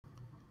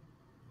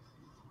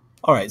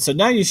All right, so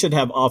now you should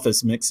have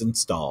Office Mix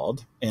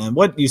installed. And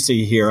what you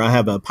see here, I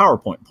have a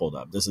PowerPoint pulled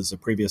up. This is a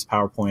previous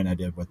PowerPoint I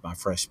did with my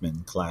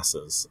freshman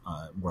classes,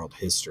 world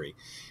history.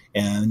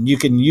 And you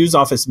can use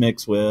Office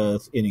Mix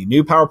with any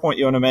new PowerPoint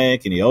you want to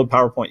make, any old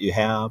PowerPoint you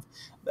have.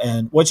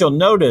 And what you'll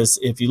notice,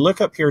 if you look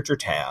up here at your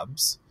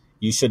tabs,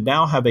 you should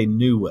now have a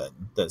new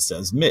one that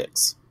says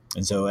Mix.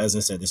 And so, as I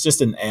said, it's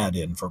just an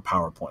add-in for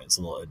PowerPoint. It's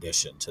a little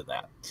addition to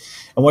that.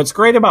 And what's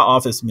great about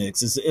Office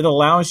Mix is it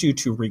allows you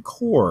to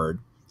record.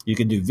 You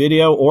can do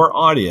video or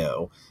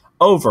audio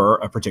over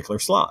a particular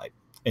slide.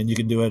 And you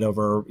can do it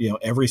over,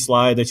 every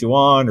slide that you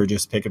want, or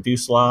just pick a few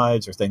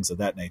slides or things of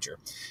that nature.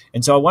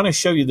 And so I want to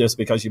show you this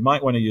because you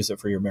might want to use it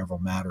for your Memorable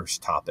Matters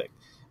topic,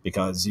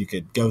 because you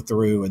could go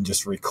through and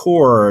just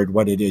record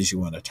what it is you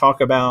want to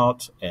talk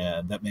about.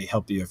 And that may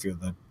help you if you're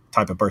the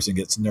type of person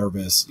who gets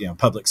nervous,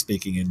 public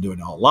speaking and doing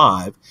it all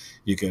live.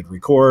 You could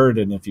record,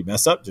 and if you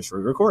mess up, just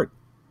re-record.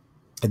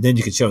 And then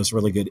you can show us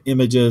really good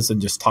images and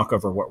just talk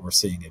over what we're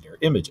seeing in your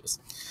images.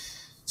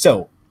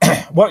 So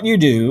what you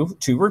do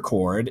to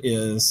record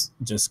is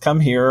just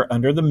come here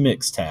under the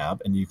Mix tab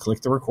and you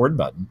click the record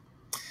button.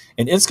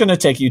 And it's going to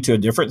take you to a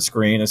different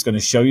screen. It's going to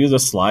show you the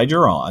slide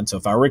you're on. So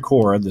if I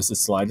record, this is the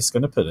slide it's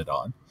going to put it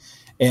on.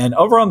 And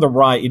over on the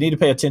right, you need to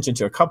pay attention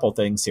to a couple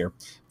things here.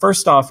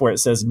 First off, where it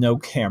says no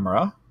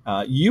camera,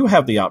 you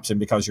have the option,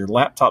 because your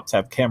laptops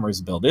have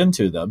cameras built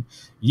into them.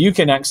 You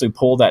can actually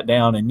pull that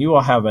down and you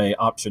will have an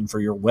option for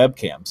your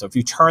webcam. So if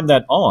you turn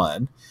that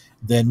on,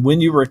 then when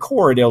you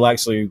record, it'll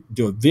actually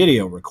do a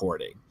video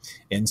recording.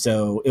 And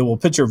so it will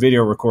put your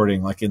video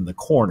recording like in the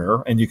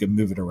corner, and you can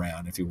move it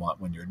around if you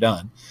want when you're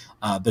done.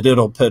 But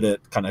it'll put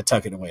it, kind of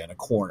tuck it away in a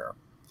corner.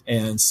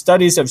 And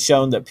studies have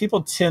shown that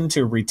people tend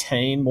to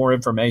retain more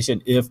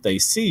information if they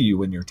see you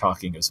when you're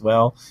talking as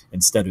well,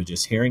 instead of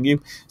just hearing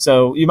you.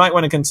 So you might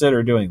want to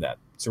consider doing that.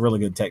 It's a really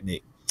good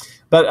technique.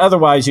 But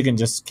otherwise, you can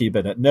just keep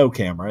it at no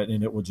camera,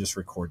 and it will just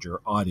record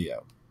your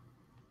audio.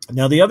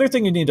 Now, the other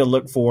thing you need to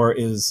look for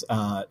is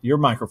your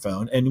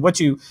microphone. And what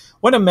you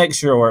want to make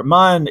sure,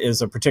 mine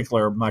is a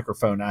particular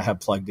microphone I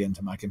have plugged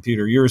into my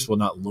computer. Yours will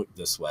not look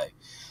this way.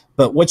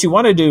 But what you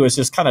want to do is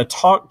just kind of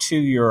talk to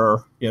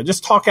your,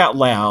 just talk out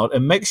loud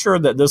and make sure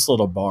that this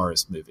little bar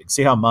is moving.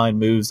 See how mine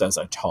moves as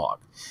I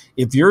talk.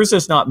 If yours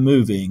is not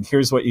moving,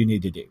 here's what you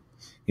need to do.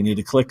 You need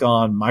to click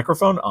on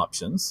microphone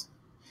options.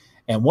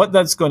 And what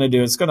that's going to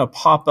do, it's going to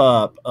pop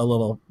up a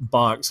little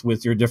box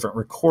with your different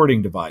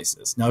recording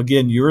devices. Now,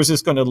 again, yours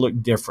is going to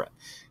look different.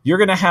 You're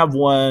going to have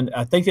one,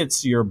 I think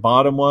it's your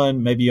bottom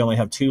one. Maybe you only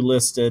have two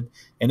listed.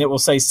 And it will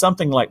say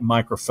something like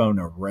microphone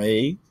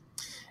array.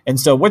 And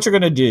so what you're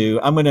going to do,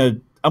 I'm going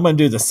to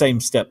do the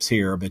same steps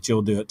here, but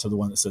you'll do it to the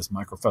one that says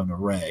microphone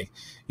array.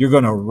 You're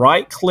going to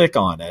right click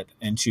on it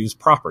and choose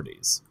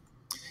properties.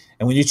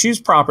 And when you choose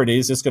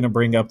properties, it's going to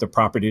bring up the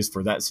properties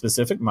for that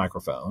specific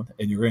microphone.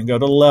 And you're going to go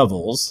to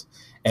levels.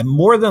 And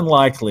more than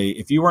likely,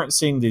 if you weren't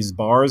seeing these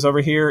bars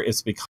over here,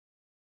 it's because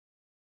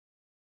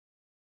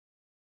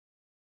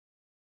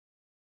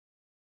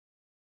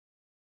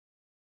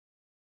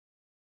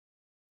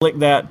click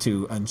that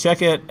to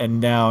uncheck it, and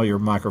now your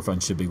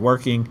microphone should be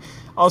working.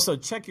 Also,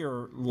 check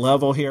your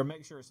level here.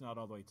 Make sure it's not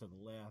all the way to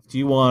the left.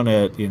 You want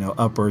it,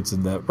 upwards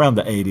in around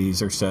the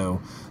 80s or so,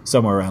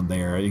 somewhere around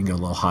there. You can go a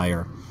little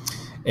higher.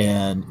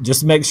 And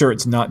just make sure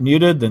it's not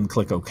muted, then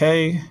click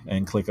OK,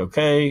 and click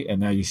OK,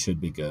 and now you should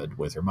be good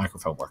with your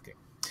microphone working.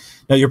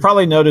 Now, you're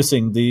probably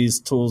noticing these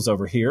tools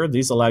over here.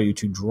 These allow you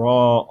to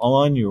draw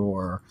on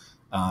your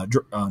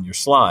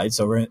slide.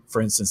 So,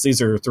 for instance,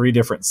 these are 3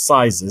 different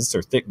sizes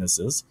or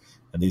thicknesses.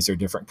 And these are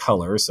different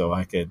colors, so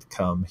I could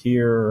come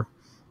here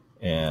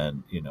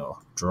and,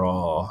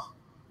 draw.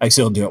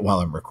 Actually, I'll do it while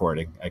I'm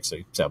recording,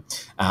 actually. So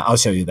I'll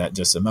show you that in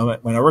just a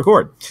moment when I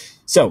record.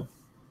 So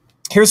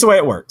here's the way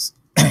it works.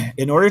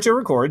 In order to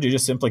record, you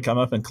just simply come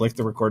up and click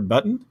the record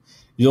button.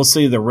 You'll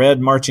see the red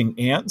marching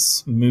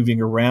ants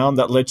moving around.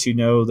 That lets you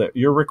know that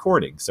you're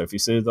recording. So if you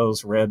see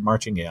those red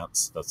marching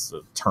ants, that's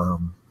the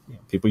term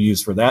people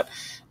use for that,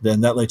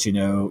 then that lets you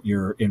know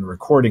you're in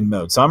recording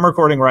mode. So I'm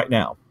recording right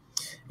now.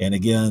 And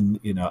again,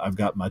 I've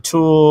got my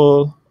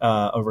tool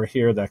over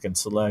here that I can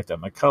select on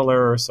my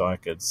color. So I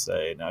could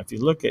say, now, if you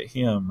look at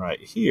him right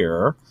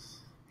here,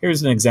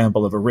 here's an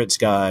example of a rich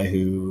guy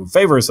who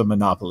favors a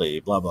monopoly,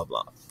 blah, blah,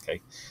 blah.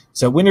 Okay.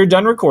 So when you're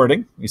done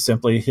recording, you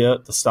simply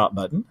hit the stop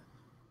button,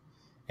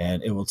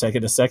 and it will take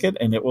it a second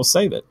and it will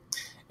save it.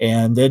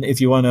 And then if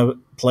you want to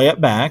play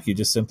it back, you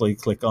just simply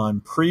click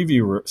on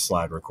preview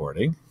slide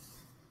recording.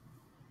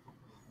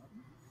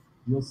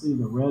 You'll see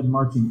the red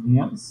marching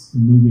ants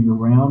moving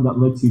around. That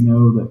lets you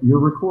know that you're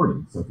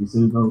recording. So if you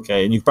see those,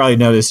 okay, and you probably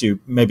noticed you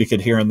maybe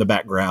could hear in the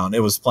background, it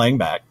was playing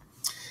back.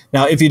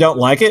 Now, if you don't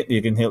like it,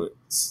 you can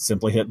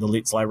simply hit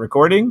delete slide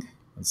recording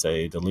and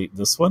say delete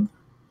this one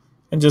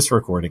and just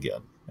record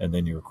again. And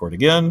then you record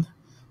again.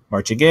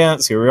 Marching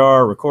ants, here we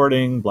are,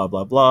 recording, blah,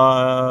 blah,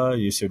 blah.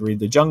 You should read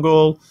The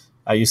Jungle.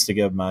 I used to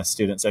give my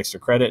students extra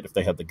credit if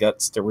they had the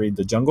guts to read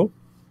The Jungle.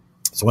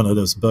 It's one of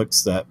those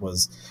books that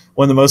was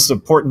one of the most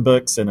important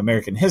books in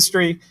American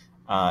history,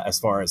 as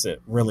far as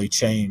it really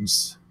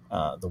changed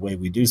the way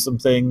we do some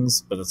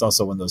things, but it's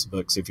also one of those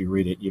books, if you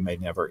read it, you may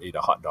never eat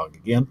a hot dog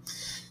again.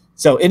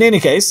 So in any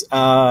case,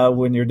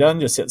 when you're done,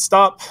 just hit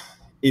stop.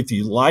 If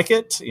you like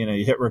it, you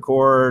hit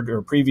record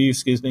or preview,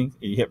 excuse me,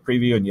 you hit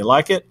preview and you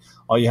like it,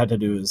 all you have to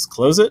do is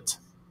close it.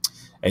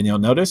 And you'll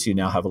notice you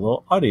now have a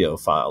little audio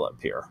file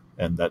up here,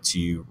 and that's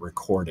you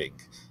recording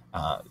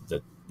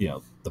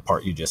the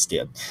part you just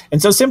did.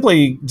 And so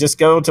simply just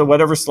go to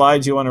whatever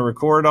slides you want to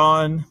record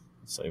on.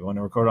 So you want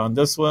to record on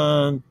this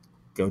one,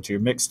 go to your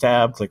mix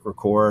tab, click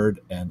record,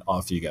 and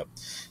off you go.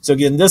 So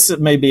again, this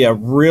may be a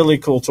really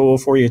cool tool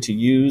for you to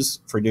use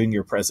for doing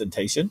your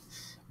presentation,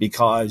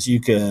 because you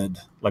could,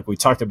 like we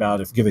talked about,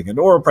 if giving an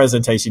oral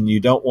presentation, you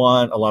don't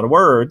want a lot of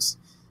words,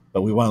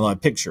 but we want a lot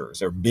of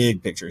pictures or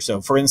big pictures.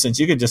 So for instance,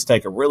 you could just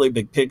take a really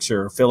big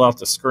picture, fill out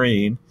the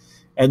screen,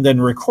 and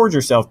then record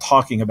yourself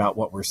talking about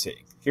what we're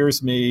seeing.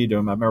 Here's me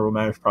doing my Memorable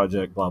Matters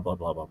project, blah, blah,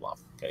 blah, blah, blah.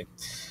 Okay.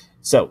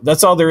 So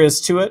that's all there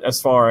is to it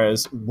as far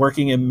as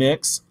working in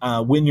Mix.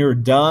 When you're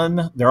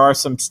done, there are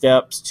some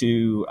steps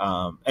to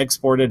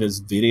export it as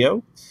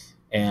video,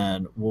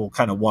 and we'll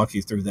kind of walk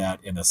you through that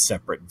in a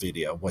separate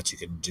video, what you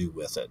can do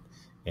with it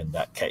in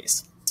that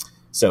case.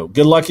 So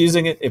good luck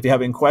using it. If you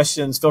have any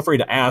questions, feel free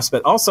to ask,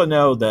 but also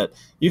know that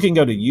you can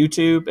go to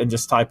YouTube and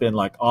just type in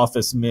like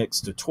Office Mix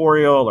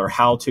tutorial or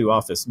how to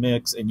Office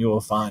Mix, and you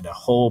will find a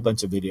whole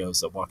bunch of videos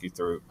that walk you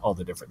through all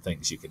the different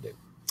things you can do.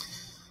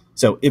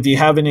 So if you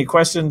have any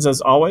questions, as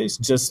always,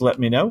 just let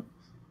me know,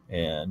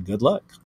 and good luck.